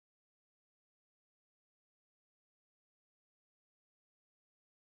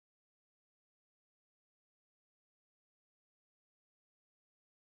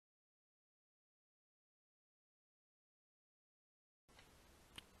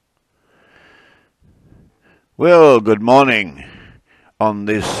Well, good morning on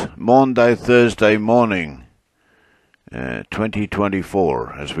this Maundy Thursday morning,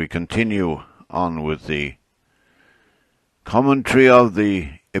 2024, as we continue on with the commentary of the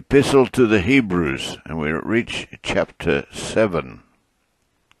Epistle to the Hebrews, and we reach chapter 7.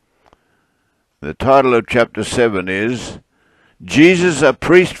 The title of chapter 7 is Jesus a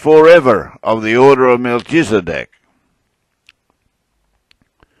Priest Forever of the Order of Melchizedek.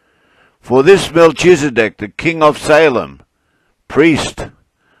 For this Melchizedek, the king of Salem, priest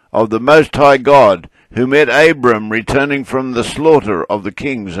of the Most High God, who met Abram returning from the slaughter of the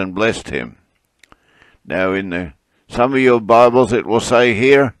kings and blessed him. Now in some of your Bibles it will say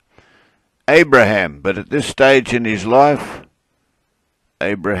here, Abraham, but at this stage in his life,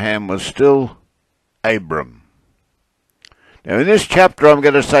 Abraham was still Abram. Now in this chapter I'm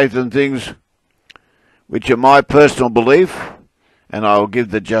going to say some things which are my personal belief, and I will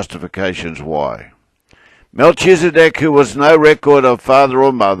give the justifications why. Melchizedek, who was no record of father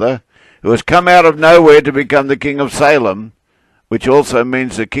or mother, who has come out of nowhere to become the king of Salem, which also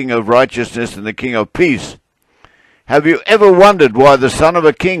means the king of righteousness and the king of peace. Have you ever wondered why the son of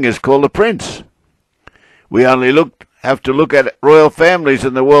a king is called a prince? We only have to look at royal families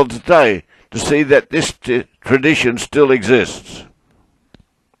in the world today to see that this tradition still exists.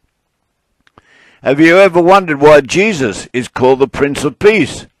 Have you ever wondered why Jesus is called the Prince of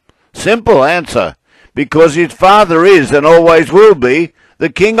Peace? Simple answer, because his father is and always will be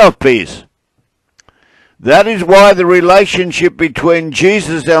the King of Peace. That is why the relationship between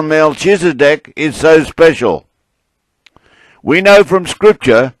Jesus and Melchizedek is so special. We know from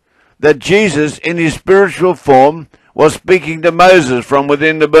Scripture that Jesus, in his spiritual form, was speaking to Moses from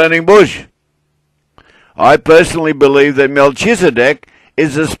within the burning bush. I personally believe that Melchizedek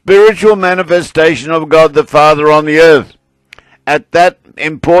is a spiritual manifestation of God the Father on the earth at that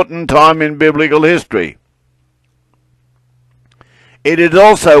important time in biblical history. It is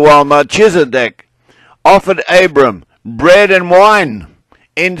also while Melchizedek offered Abram bread and wine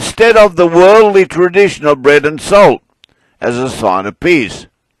instead of the worldly tradition of bread and salt as a sign of peace.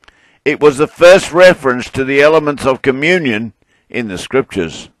 It was the first reference to the elements of communion in the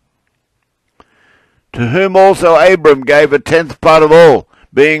Scriptures. To whom also Abram gave a tenth part of all,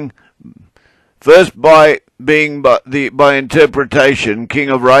 being by interpretation king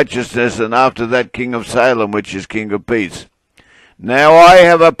of righteousness, and after that king of Salem, which is king of peace. Now I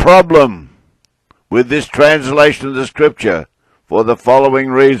have a problem with this translation of the Scripture for the following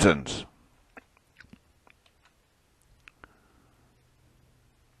reasons.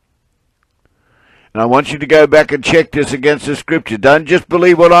 And I want you to go back and check this against the Scripture. Don't just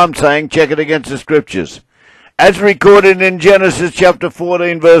believe what I'm saying, check it against the Scriptures. As recorded in Genesis chapter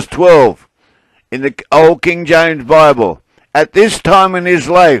 14, verse 12, in the Old King James Bible, at this time in his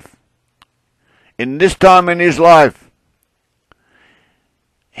life, his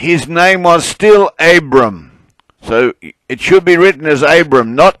name was still Abram. So it should be written as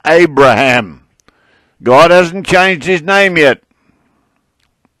Abram, not Abraham. God hasn't changed his name yet.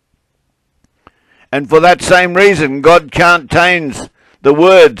 And for that same reason, God can't change the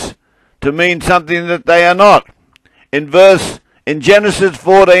words to mean something that they are not. In Genesis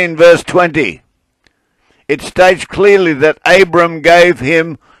 14, verse 20, it states clearly that Abram gave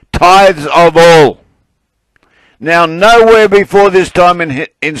him tithes of all. Now, nowhere before this time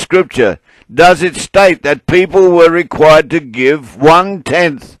in Scripture does it state that people were required to give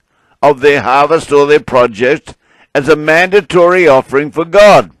 1/10 of their harvest or their produce as a mandatory offering for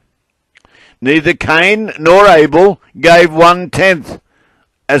God. Neither Cain nor Abel gave 1/10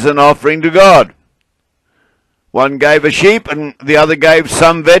 as an offering to God. One gave a sheep and the other gave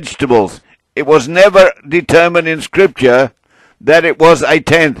some vegetables. It was never determined in Scripture that it was a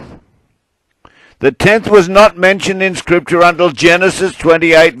tenth. The tenth was not mentioned in Scripture until Genesis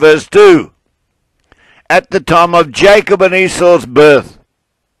 28, verse 2, at the time of Jacob and Esau's birth.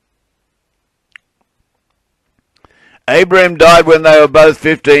 Abraham died when they were both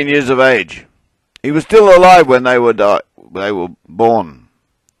 15 years of age. He was still alive when they were born.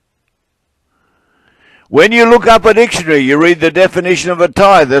 When you look up a dictionary, you read the definition of a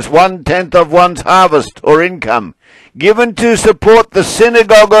tithe as 1/10 of one's harvest or income, given to support the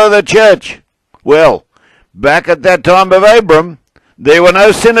synagogue or the church. Well, back at that time of Abram, there were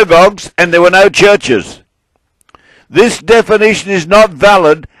no synagogues and there were no churches. This definition is not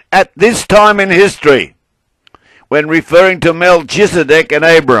valid at this time in history when referring to Melchizedek and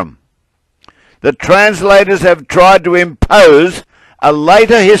Abram. The translators have tried to impose a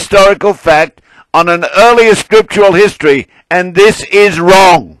later historical fact on an earlier scriptural history, and this is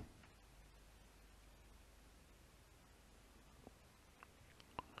wrong.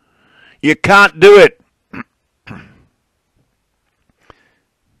 You can't do it.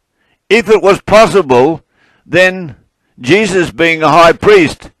 if it was possible, then Jesus being a high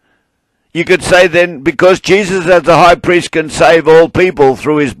priest, you could say then, because Jesus as a high priest can save all people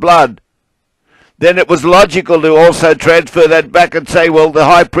through his blood, then it was logical to also transfer that back and say, well, the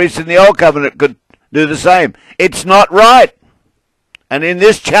high priest in the Old Covenant could do the same. It's not right. And in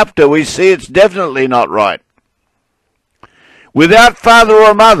this chapter we see it's definitely not right. Without father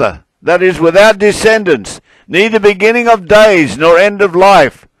or mother, that is, without descendants, neither beginning of days nor end of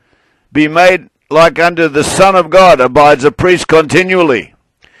life, be made like unto the Son of God, abides a priest continually.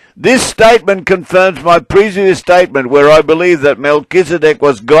 This statement confirms my previous statement where I believe that Melchizedek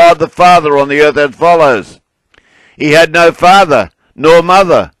was God the Father on the earth as follows. He had no father nor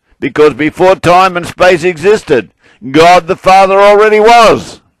mother, because before time and space existed, God the Father already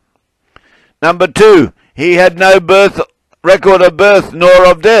was. Number 2, he had no record of birth nor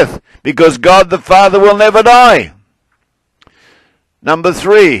of death, because God the Father will never die. Number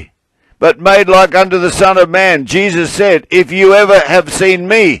 3, but made like unto the Son of Man. Jesus said, if you ever have seen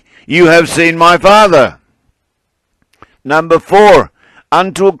me, you have seen my Father. Number 4,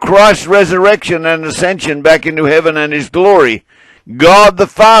 until Christ's resurrection and ascension back into heaven and his glory, God the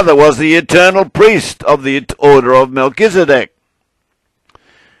Father was the eternal priest of the order of Melchizedek.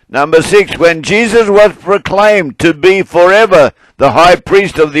 Number 6, when Jesus was proclaimed to be forever the high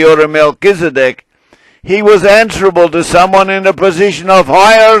priest of the order of Melchizedek, he was answerable to someone in a position of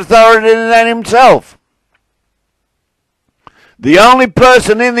higher authority than himself. The only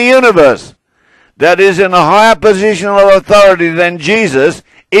person in the universe that is in a higher position of authority than Jesus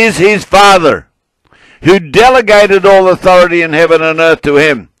is his Father, who delegated all authority in heaven and earth to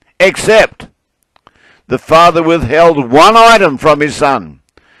him, except the Father withheld one item from his Son,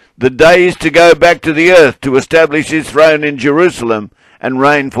 the days to go back to the earth to establish his throne in Jerusalem and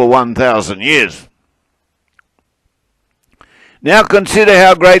reign for 1,000 years. Now consider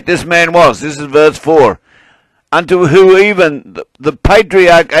how great this man was. This is verse 4. Unto who even the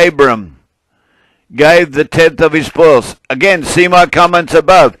patriarch Abram gave the tenth of his spoils. Again, see my comments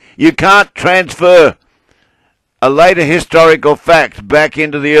above. You can't transfer a later historical fact back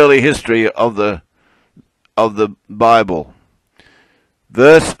into the early history of the Bible.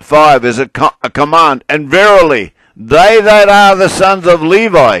 Verse 5 is a command. And verily, they that are the sons of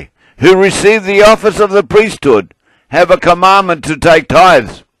Levi, who receive the office of the priesthood, have a commandment to take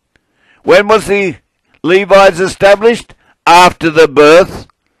tithes. When was the Levites established? After the birth.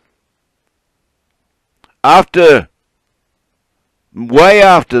 Way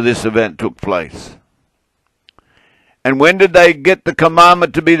after this event took place. And when did they get the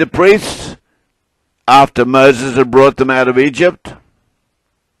commandment to be the priests? After Moses had brought them out of Egypt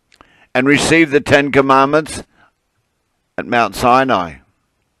and received the 10 Commandments at Mount Sinai.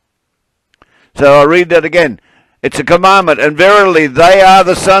 So I'll read that again. It's a commandment, and verily they are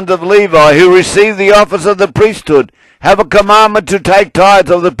the sons of Levi who receive the office of the priesthood, have a commandment to take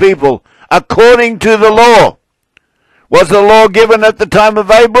tithes of the people according to the law. Was the law given at the time of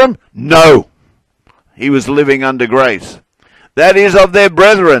Abram? No. He was living under grace. That is of their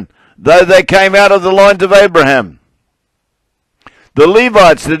brethren, though they came out of the loins of Abraham. The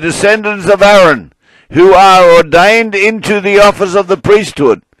Levites, the descendants of Aaron, who are ordained into the office of the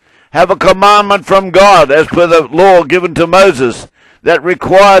priesthood, have a commandment from God, as per the law given to Moses, that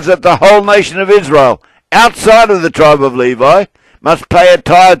requires that the whole nation of Israel, outside of the tribe of Levi, must pay a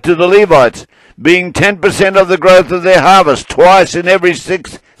tithe to the Levites, being 10% of the growth of their harvest, twice in every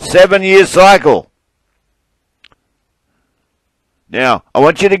 7-year cycle. Now, I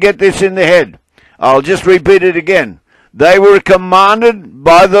want you to get this in the head. I'll just repeat it again. They were commanded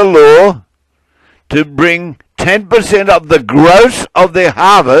by the law to bring 10% of the gross of their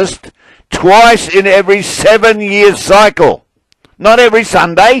harvest twice in every 7-year cycle. Not every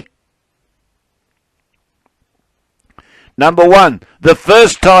Sunday. Number 1, the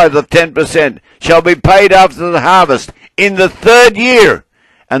first tithe of 10% shall be paid after the harvest in the 3rd year,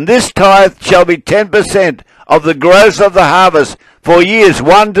 and this tithe shall be 10% of the gross of the harvest for years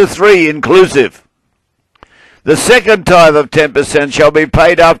 1 to 3 inclusive. The second tithe of 10% shall be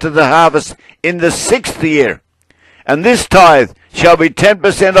paid after the harvest in the 6th year, and this tithe shall be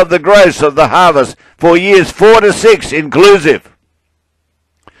 10% of the gross of the harvest for years 4 to 6 inclusive.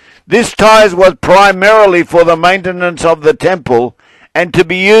 This tithe was primarily for the maintenance of the temple and to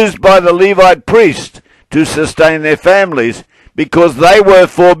be used by the Levite priests to sustain their families, because they were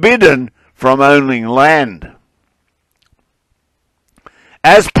forbidden from owning land.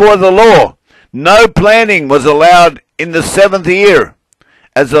 As per the law, no planting was allowed in the 7th year,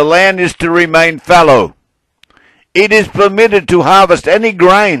 as the land is to remain fallow. It is permitted to harvest any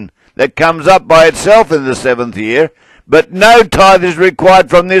grain that comes up by itself in the 7th year, but no tithe is required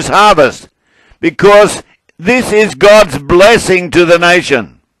from this harvest, because this is God's blessing to the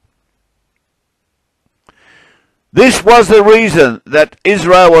nation. This was the reason that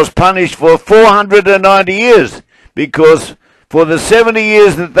Israel was punished for 490 years, because for the 70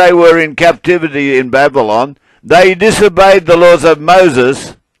 years that they were in captivity in Babylon, they disobeyed the laws of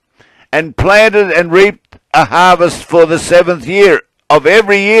Moses and planted and reaped a harvest for the 7th year of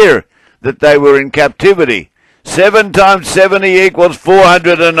every year that they were in captivity. 7 times 70 equals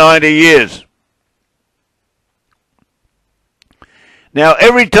 490 years. Now,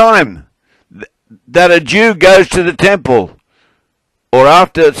 every time that a Jew goes to the temple, or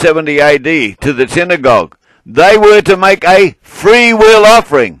after 70 AD to the synagogue, they were to make a free will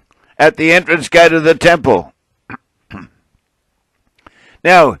offering at the entrance gate of the temple.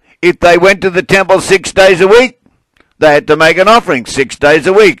 Now, if they went to the temple 6 days a week, they had to make an offering 6 days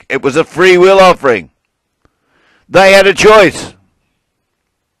a week. It was a free will offering. They had a choice.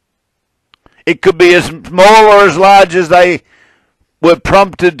 It could be as small or as large as they were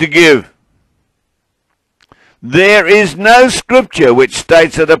prompted to give. There is no scripture which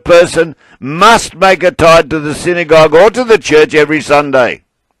states that a person must make a tithe to the synagogue or to the church every Sunday.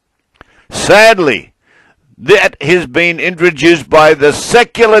 Sadly, that has been introduced by the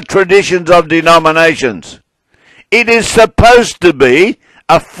secular traditions of denominations. It is supposed to be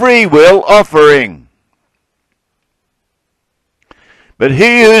a free will offering. But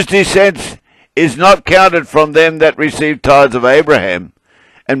he whose descent is not counted from them that received tithes of Abraham,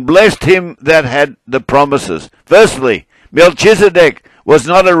 and blessed him that had the promises. Firstly, Melchizedek was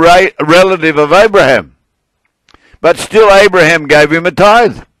not a relative of Abraham, but still Abraham gave him a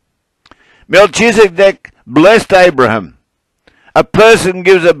tithe. Melchizedek blessed Abraham. A person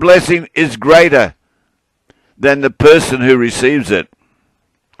gives a blessing is greater than the person who receives it.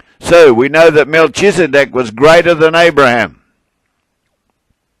 So we know that Melchizedek was greater than Abraham.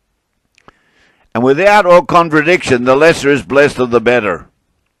 And without all contradiction, the lesser is blessed of the better.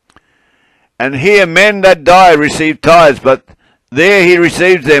 And here men that die receive tithes, but there he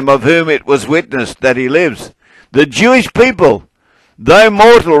receives them of whom it was witnessed that he lives. The Jewish people, though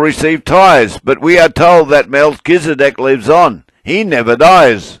mortal, receive tithes, but we are told that Melchizedek lives on. He never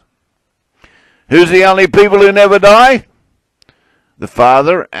dies. Who's the only people who never die? The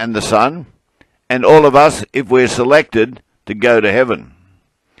Father and the Son, and all of us if we're selected to go to heaven.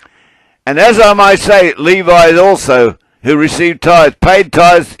 And as I might say, Levi also, who received tithes, paid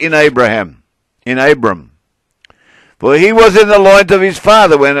tithes in Abram. For he was in the loins of his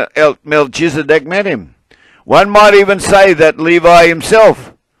father when Melchizedek met him. One might even say that Levi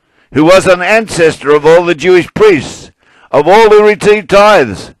himself, who was an ancestor of all the Jewish priests, of all who received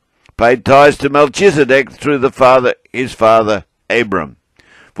tithes, paid tithes to Melchizedek through his father Abram.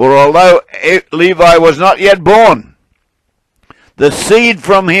 For although Levi was not yet born, the seed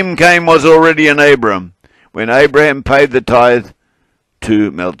from him was already in Abram, when Abraham paid the tithe to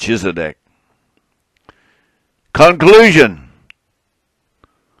Melchizedek. Conclusion.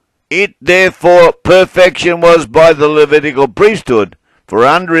 It therefore perfection was by the Levitical priesthood, for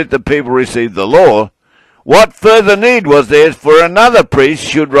under it the people received the law. What further need was there for another priest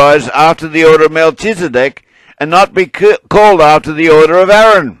should rise after the order of Melchizedek, and not be called after the order of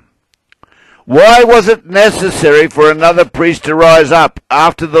Aaron? Why was it necessary for another priest to rise up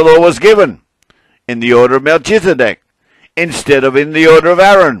after the law was given, in the order of Melchizedek, instead of in the order of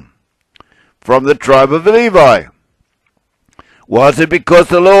Aaron, from the tribe of Levi? Was it because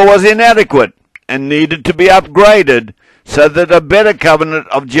the law was inadequate and needed to be upgraded so that a better covenant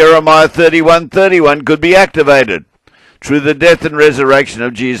of Jeremiah 31:31 could be activated through the death and resurrection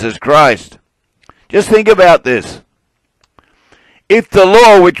of Jesus Christ? Just think about this. If the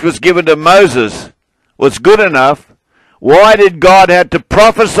law which was given to Moses was good enough, why did God have to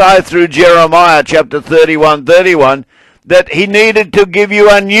prophesy through Jeremiah chapter 31:31 that he needed to give you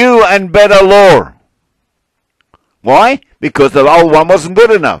a new and better law? Why? Because the old one wasn't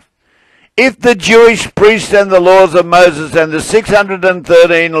good enough. If the Jewish priests and the laws of Moses and the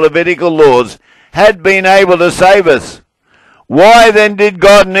 613 Levitical laws had been able to save us, why then did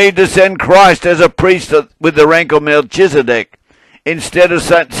God need to send Christ as a priest with the rank of Melchizedek, instead of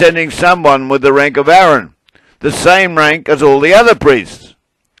sending someone with the rank of Aaron, the same rank as all the other priests?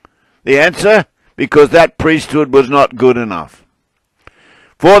 The answer, because that priesthood was not good enough.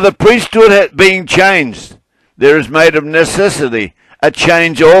 For the priesthood being changed, there is made of necessity a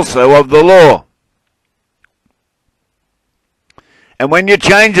change also of the law. And when you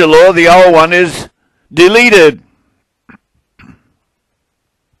change a law, the old one is deleted.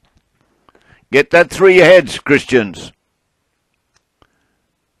 Get that through your heads, Christians.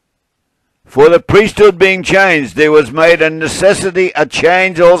 For the priesthood being changed, there was made a necessity a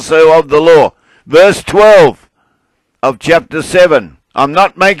change also of the law. Verse 12 of chapter 7. I'm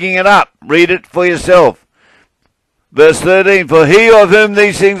not making it up. Read it for yourself. Verse 13, for he of whom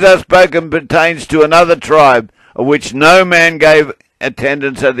these things are spoken pertains to another tribe, of which no man gave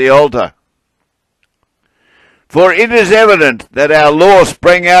attendance at the altar. For it is evident that our law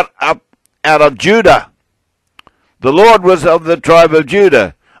sprang out of Judah. The Lord was of the tribe of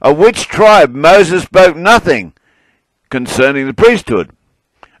Judah, of which tribe Moses spoke nothing concerning the priesthood.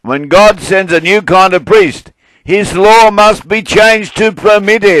 When God sends a new kind of priest, his law must be changed to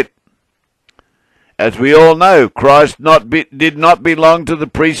permit it. As we all know, Christ did not belong to the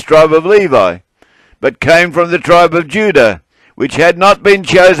priest tribe of Levi, but came from the tribe of Judah, which had not been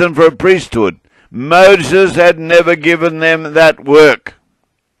chosen for a priesthood. Moses had never given them that work.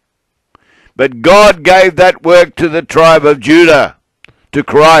 But God gave that work to the tribe of Judah, to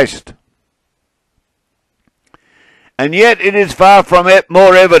Christ. And yet it is far from it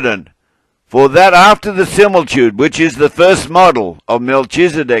more evident, for that after the similitude, which is the first model of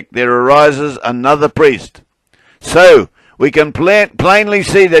Melchizedek, there arises another priest. So we can plainly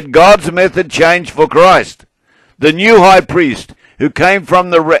see that God's method changed for Christ, the new high priest, who came from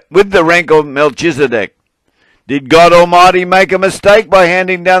with the rank of Melchizedek. Did God Almighty make a mistake by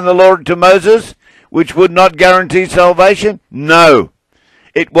handing down the law to Moses, which would not guarantee salvation? No.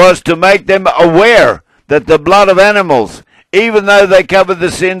 It was to make them aware that the blood of animals, even though they covered the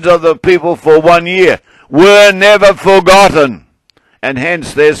sins of the people for 1 year, were never forgotten, and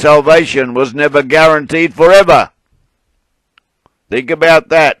hence their salvation was never guaranteed forever. Think about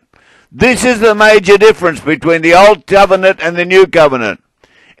that. This is the major difference between the Old Covenant and the New Covenant.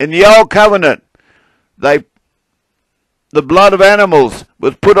 In the Old Covenant, the blood of animals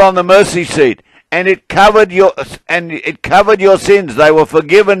was put on the mercy seat, and it covered your sins. They were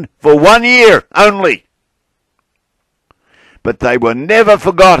forgiven for 1 year only, but they were never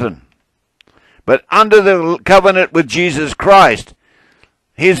forgotten. But under the covenant with Jesus Christ,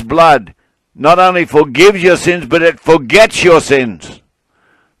 his blood not only forgives your sins, but it forgets your sins.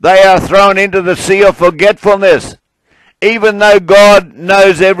 They are thrown into the sea of forgetfulness. Even though God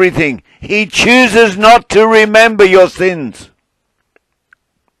knows everything, he chooses not to remember your sins.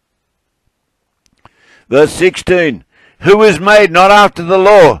 Verse 16, who is made not after the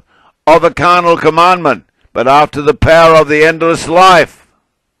law of a carnal commandment, but after the power of the endless life.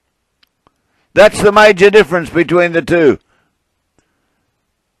 That's the major difference between the two.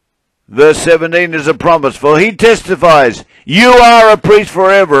 Verse 17 is a promise, for he testifies, you are a priest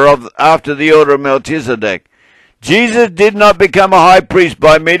forever after the order of Melchizedek. Jesus did not become a high priest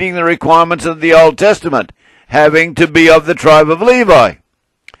by meeting the requirements of the Old Testament, having to be of the tribe of Levi.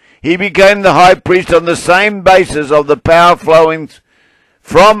 He became the high priest on the same basis of the power flowing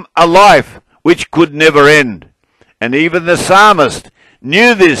from a life which could never end. And even the psalmist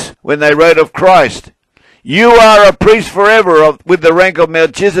knew this when they wrote of Christ. You are a priest forever with the rank of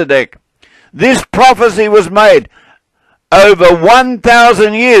Melchizedek. This prophecy was made over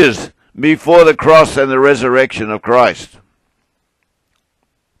 1,000 years before the cross and the resurrection of Christ.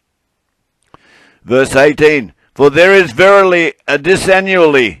 Verse 18, for there is verily a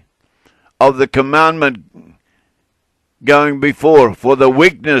disannually of the commandment going before, for the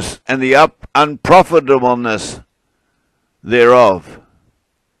weakness and the unprofitableness thereof.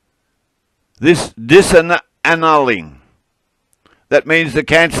 This disannulling, that means the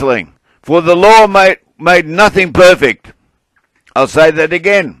cancelling. For the law made nothing perfect. I'll say that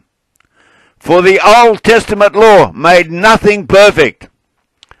again. For the Old Testament law made nothing perfect,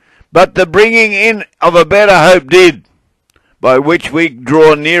 but the bringing in of a better hope did, by which we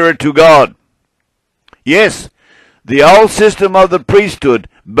draw nearer to God. Yes, the old system of the priesthood,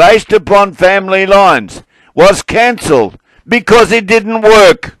 based upon family lines, was cancelled because it didn't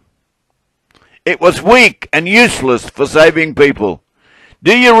work. It was weak and useless for saving people.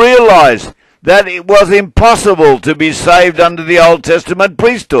 Do you realize that it was impossible to be saved under the Old Testament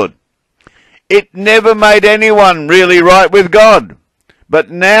priesthood? It never made anyone really right with God. But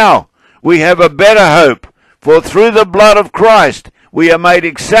now we have a better hope, for through the blood of Christ we are made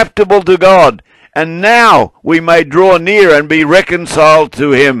acceptable to God, and now we may draw near and be reconciled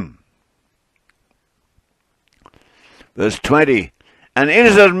to him. Verse 20, and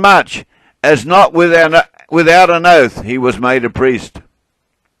inasmuch as not without an oath he was made a priest.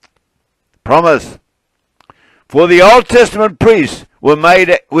 Promise. For the Old Testament priests were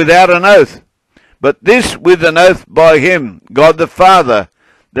made without an oath, but this with an oath by him, God the Father,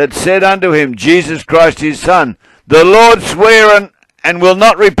 that said unto him, Jesus Christ his Son, the Lord sware and will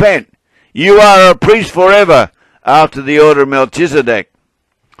not repent. You are a priest forever after the order of Melchizedek.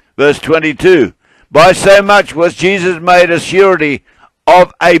 Verse 22, by so much was Jesus made a surety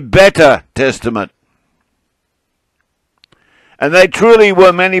of a better testament. And they truly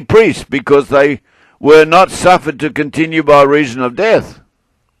were many priests, because they were not suffered to continue by reason of death.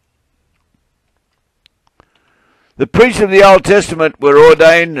 The priests of the Old Testament were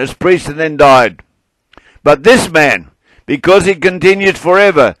ordained as priests and then died. But this man, because he continues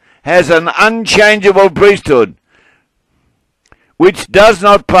forever, has an unchangeable priesthood, which does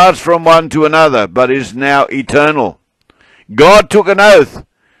not pass from one to another, but is now eternal. God took an oath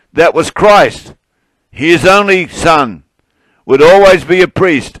that was Christ, his only Son, would always be a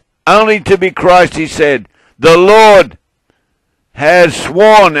priest. Only to be Christ, he said, the Lord has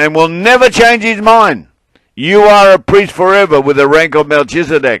sworn and will never change his mind. You are a priest forever with the rank of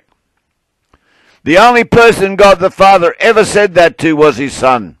Melchizedek. The only person God the Father ever said that to was his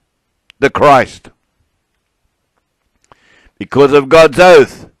Son, the Christ. Because of God's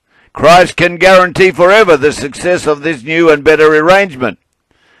oath, Christ can guarantee forever the success of this new and better arrangement.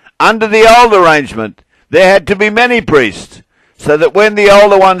 Under the old arrangement, there had to be many priests, so that when the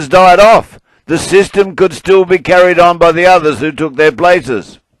older ones died off, the system could still be carried on by the others who took their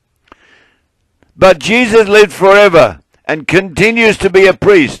places. But Jesus lived forever and continues to be a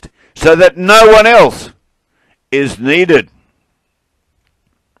priest, so that no one else is needed.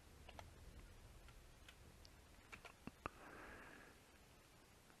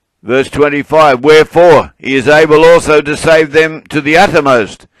 Verse 25, wherefore he is able also to save them to the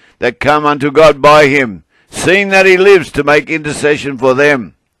uttermost that come unto God by him, seeing that he lives to make intercession for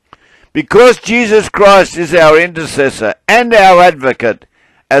them. Because Jesus Christ is our intercessor and our advocate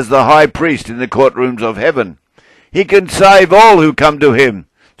as the high priest in the courtrooms of heaven, he can save all who come to him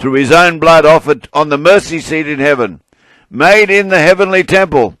through his own blood offered on the mercy seat in heaven, made in the heavenly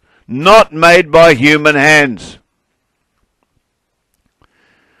temple, not made by human hands.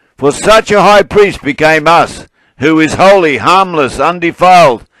 For such a high priest became us, who is holy, harmless,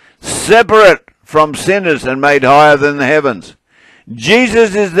 undefiled, separate from sinners, and made higher than the heavens.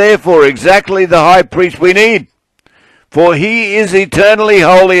 Jesus is therefore exactly the high priest we need, for he is eternally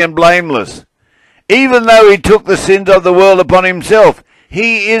holy and blameless. Even though he took the sins of the world upon himself,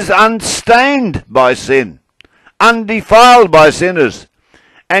 he is unstained by sin, undefiled by sinners,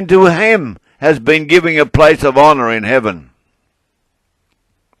 and to him has been given a place of honor in heaven.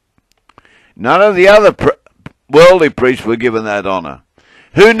 None of the other worldly priests were given that honor.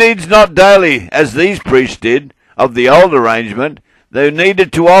 Who needs not daily, as these priests did, of the old arrangement, they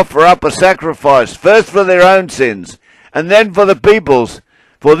needed to offer up a sacrifice, first for their own sins, and then for the people's.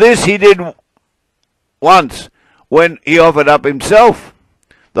 For this he did once, when he offered up himself.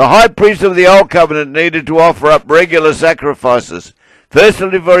 The high priest of the old covenant needed to offer up regular sacrifices,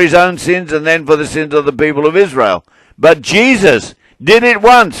 firstly for his own sins and then for the sins of the people of Israel. But Jesus did it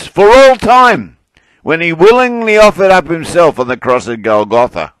once, for all time, when he willingly offered up himself on the cross at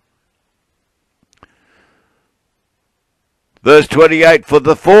Golgotha. Verse 28, for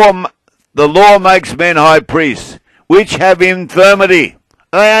the law makes men high priests, which have infirmity.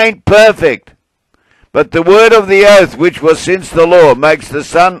 They ain't perfect. But the word of the oath, which was since the law, makes the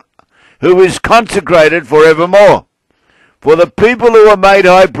Son who is consecrated forevermore. For the people who were made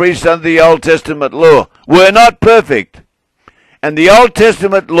high priests under the Old Testament law were not perfect, and the Old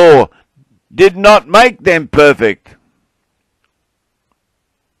Testament law did not make them perfect.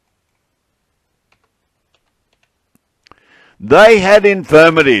 They had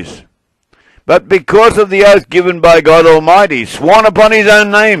infirmities, but because of the oath given by God Almighty, sworn upon his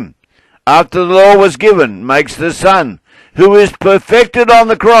own name, after the law was given, makes the Son, who is perfected on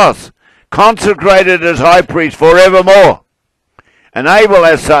the cross, consecrated as high priest forevermore, and able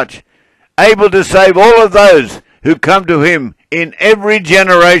as such, able to save all of those who come to him in every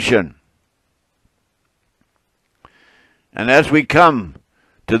generation. And as we come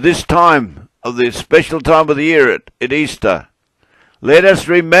to this time of the special time of the year at Easter, let us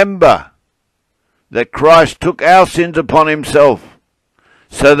remember that Christ took our sins upon himself,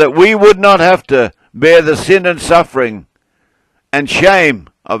 so that we would not have to bear the sin and suffering and shame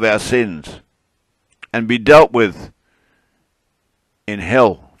of our sins and be dealt with in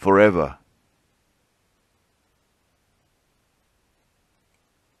hell forever.